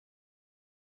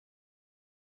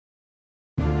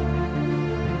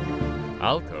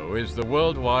ALKO is the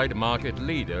worldwide market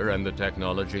leader and the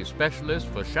technology specialist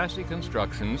for chassis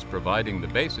constructions, providing the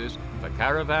basis for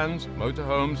caravans,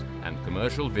 motorhomes, and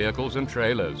commercial vehicles and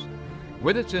trailers.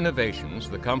 With its innovations,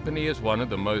 the company is one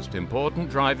of the most important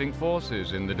driving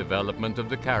forces in the development of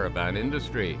the caravan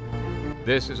industry.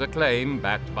 This is a claim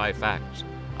backed by facts.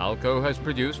 ALKO has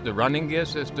produced the running gear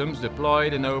systems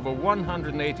deployed in over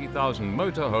 180,000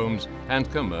 motorhomes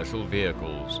and commercial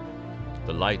vehicles.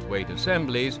 The lightweight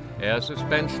assemblies, air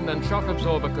suspension and shock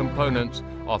absorber components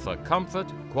offer comfort,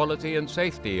 quality and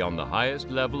safety on the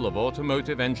highest level of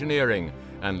automotive engineering,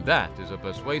 and that is a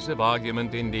persuasive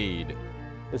argument indeed.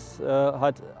 It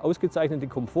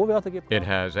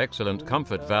has excellent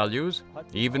comfort values.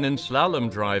 Even in slalom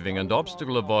driving and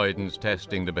obstacle avoidance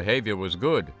testing, the behavior was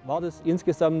good.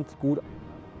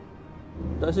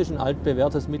 This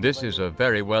is a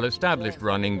very well-established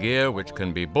running gear which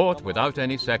can be bought without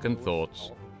any second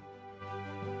thoughts.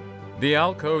 The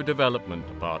ALKO Development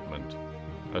Department.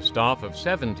 A staff of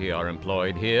 70 are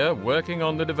employed here, working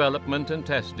on the development and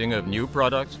testing of new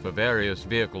products for various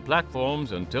vehicle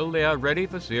platforms until they are ready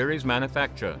for series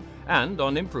manufacture, and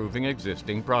on improving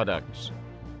existing products.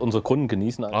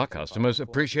 Our customers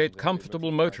appreciate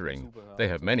comfortable motoring. They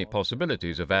have many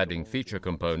possibilities of adding feature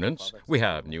components. We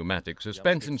have pneumatic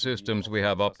suspension systems, we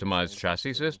have optimized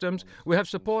chassis systems, we have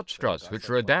support struts which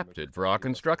are adapted for our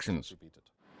constructions.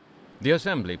 The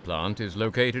assembly plant is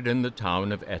located in the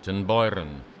town of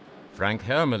Ettenbeuren. Frank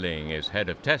Hermeling is head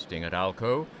of testing at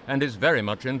ALKO and is very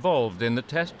much involved in the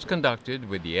tests conducted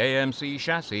with the AMC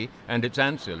Chassis and its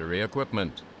ancillary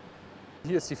equipment.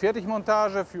 This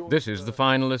is the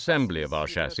final assembly of our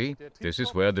chassis. This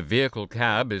is where the vehicle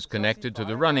cab is connected to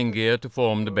the running gear to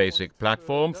form the basic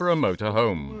platform for a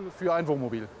motorhome.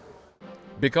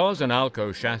 Because an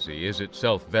ALKO chassis is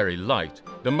itself very light,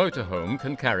 the motorhome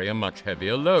can carry a much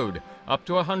heavier load, up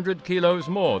to 100 kilos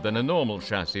more than a normal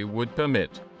chassis would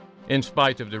permit. In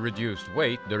spite of the reduced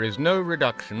weight, there is no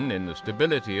reduction in the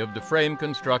stability of the frame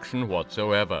construction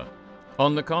whatsoever.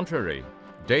 On the contrary,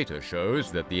 data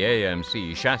shows that the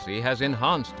AMC chassis has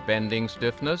enhanced bending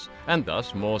stiffness and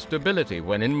thus more stability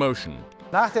when in motion.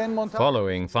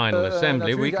 Following final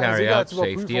assembly, we carry out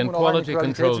safety and quality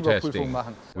control testing.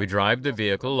 We drive the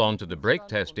vehicle onto the brake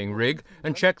testing rig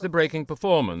and check the braking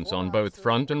performance on both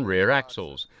front and rear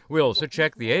axles. We also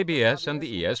check the ABS and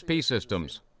the ESP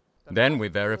systems. Then we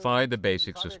verify the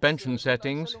basic suspension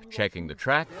settings, checking the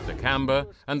track, the camber,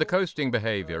 and the coasting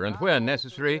behavior, and where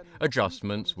necessary,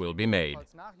 adjustments will be made.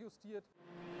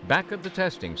 Back at the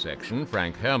testing section,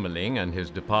 Frank Hermeling and his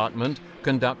department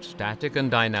conduct static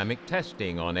and dynamic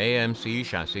testing on AMC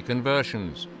chassis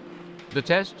conversions. The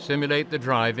tests simulate the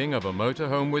driving of a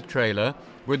motorhome with trailer,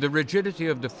 with the rigidity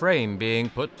of the frame being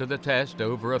put to the test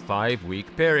over a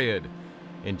 5-week period.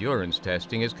 Endurance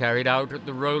testing is carried out at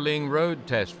the rolling road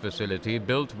test facility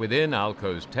built within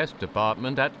ALKO's test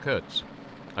department at Kurtz.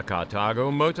 A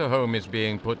Carthago motorhome is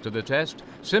being put to the test,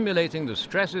 simulating the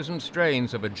stresses and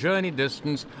strains of a journey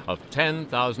distance of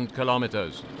 10,000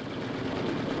 kilometers.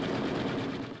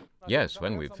 Yes,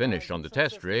 when we've finished on the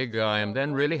test rig, I am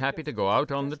then really happy to go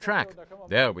out on the track.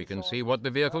 There we can see what the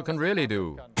vehicle can really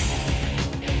do.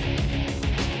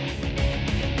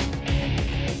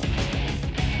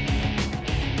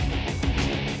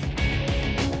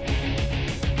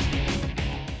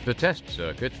 The test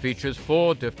circuit features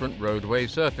 4 different roadway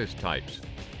surface types.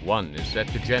 One is set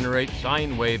to generate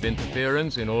sine wave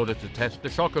interference in order to test the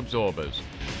shock absorbers.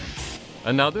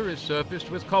 Another is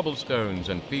surfaced with cobblestones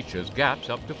and features gaps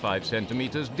up to 5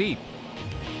 centimeters deep.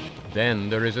 Then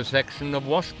there is a section of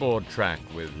washboard track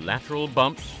with lateral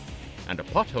bumps and a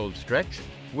pothole stretch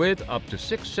with up to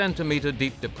 6 centimeter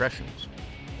deep depressions.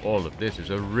 All of this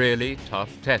is a really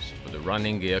tough test for the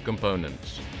running gear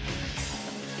components.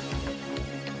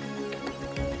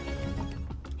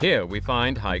 Here we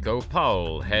find Heiko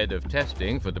Paul, head of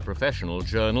testing for the professional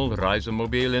journal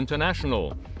Reisemobil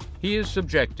International. He is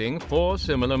subjecting 4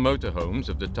 similar motorhomes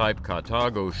of the type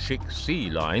Carthago Chic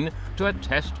C line to a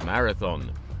test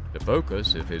marathon. The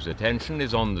focus of his attention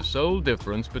is on the sole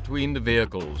difference between the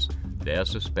vehicles, their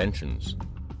suspensions.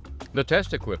 The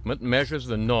test equipment measures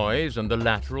the noise and the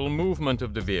lateral movement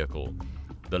of the vehicle.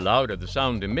 The louder the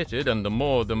sound emitted and the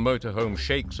more the motorhome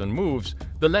shakes and moves,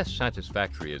 the less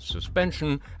satisfactory its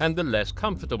suspension and the less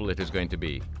comfortable it is going to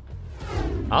be.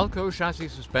 ALKO chassis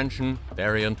suspension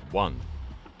variant 1.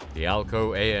 The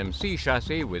ALKO AMC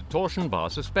chassis with torsion bar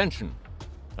suspension.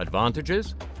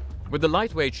 Advantages? With the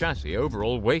lightweight chassis,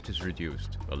 overall weight is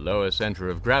reduced. A lower center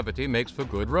of gravity makes for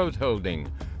good road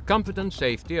holding. Comfort and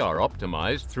safety are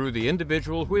optimized through the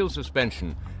individual wheel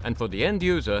suspension, and for the end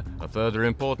user, a further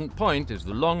important point is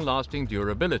the long-lasting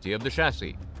durability of the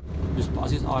chassis.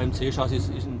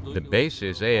 The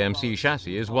basis AMC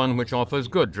chassis is one which offers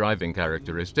good driving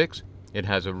characteristics. It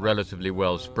has a relatively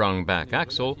well-sprung back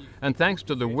axle, and thanks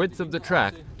to the width of the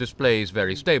track, displays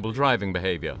very stable driving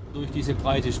behavior. Durch diese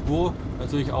breite Spur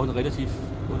natürlich auch ein relativ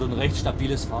oder ein recht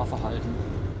stabiles Fahrverhalten.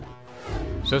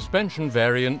 Suspension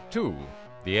Variant 2,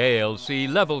 the ALC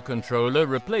level controller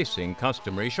replacing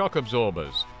customary shock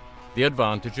absorbers. The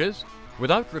advantages?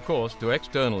 Without recourse to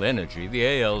external energy, the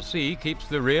ALC keeps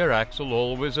the rear axle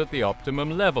always at the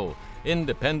optimum level,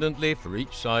 independently for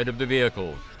each side of the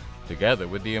vehicle. Together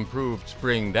with the improved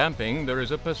spring damping, there is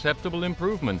a perceptible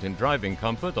improvement in driving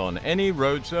comfort on any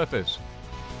road surface.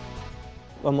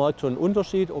 Man merkt schon einen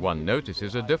Unterschied. One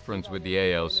notices a difference with the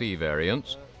ALC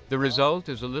variants. The result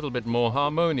is a little bit more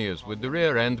harmonious, with the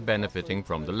rear end benefiting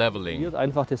from the leveling.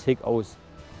 Einfach das Heck aus.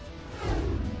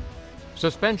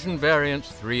 Suspension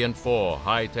Variants 3 and 4,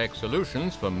 high-tech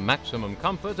solutions for maximum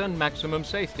comfort and maximum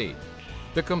safety.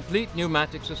 The complete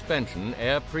pneumatic suspension,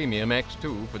 Air Premium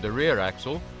X2 for the rear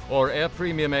axle, or Air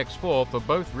Premium X4 for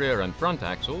both rear and front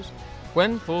axles.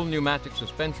 When full pneumatic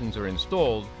suspensions are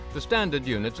installed, the standard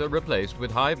units are replaced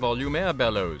with high-volume air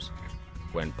bellows.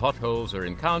 When potholes are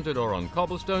encountered or on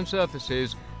cobblestone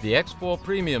surfaces, the X4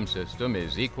 Premium system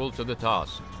is equal to the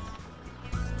task.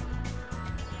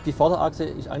 Die Vorderachse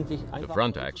ist eigentlich The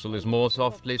front axle is more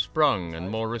softly sprung and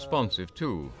more responsive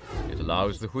too. It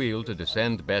allows the wheel to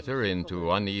descend better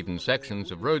into uneven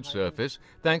sections of road surface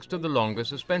thanks to the longer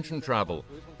suspension travel.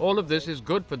 All of this is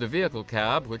good for the vehicle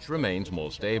cab, which remains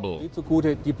more stable.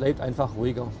 zugute, die bleibt einfach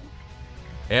ruhiger.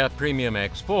 Air Premium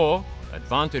X4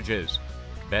 advantages: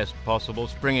 best possible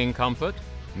springing comfort,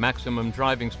 maximum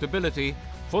driving stability,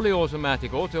 fully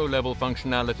automatic auto-level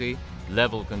functionality,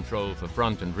 level control for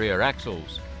front and rear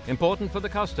axles. Important for the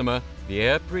customer, the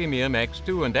Air Premium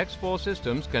X2 and X4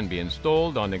 systems can be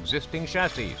installed on existing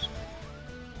chassis.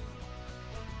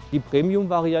 Die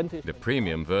Premium-Variante. The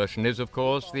premium version is, of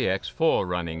course, the X4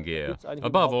 running gear.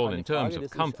 Above all, in terms of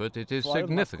comfort, it is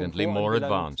significantly more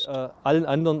advanced. Allen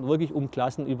anderen wirklich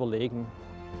Klassen überlegen.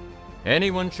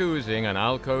 Anyone choosing an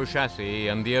ALKO chassis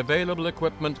and the available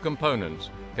equipment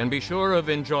components can be sure of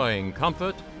enjoying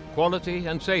comfort, quality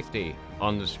and safety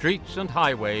on the streets and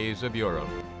highways of Europe.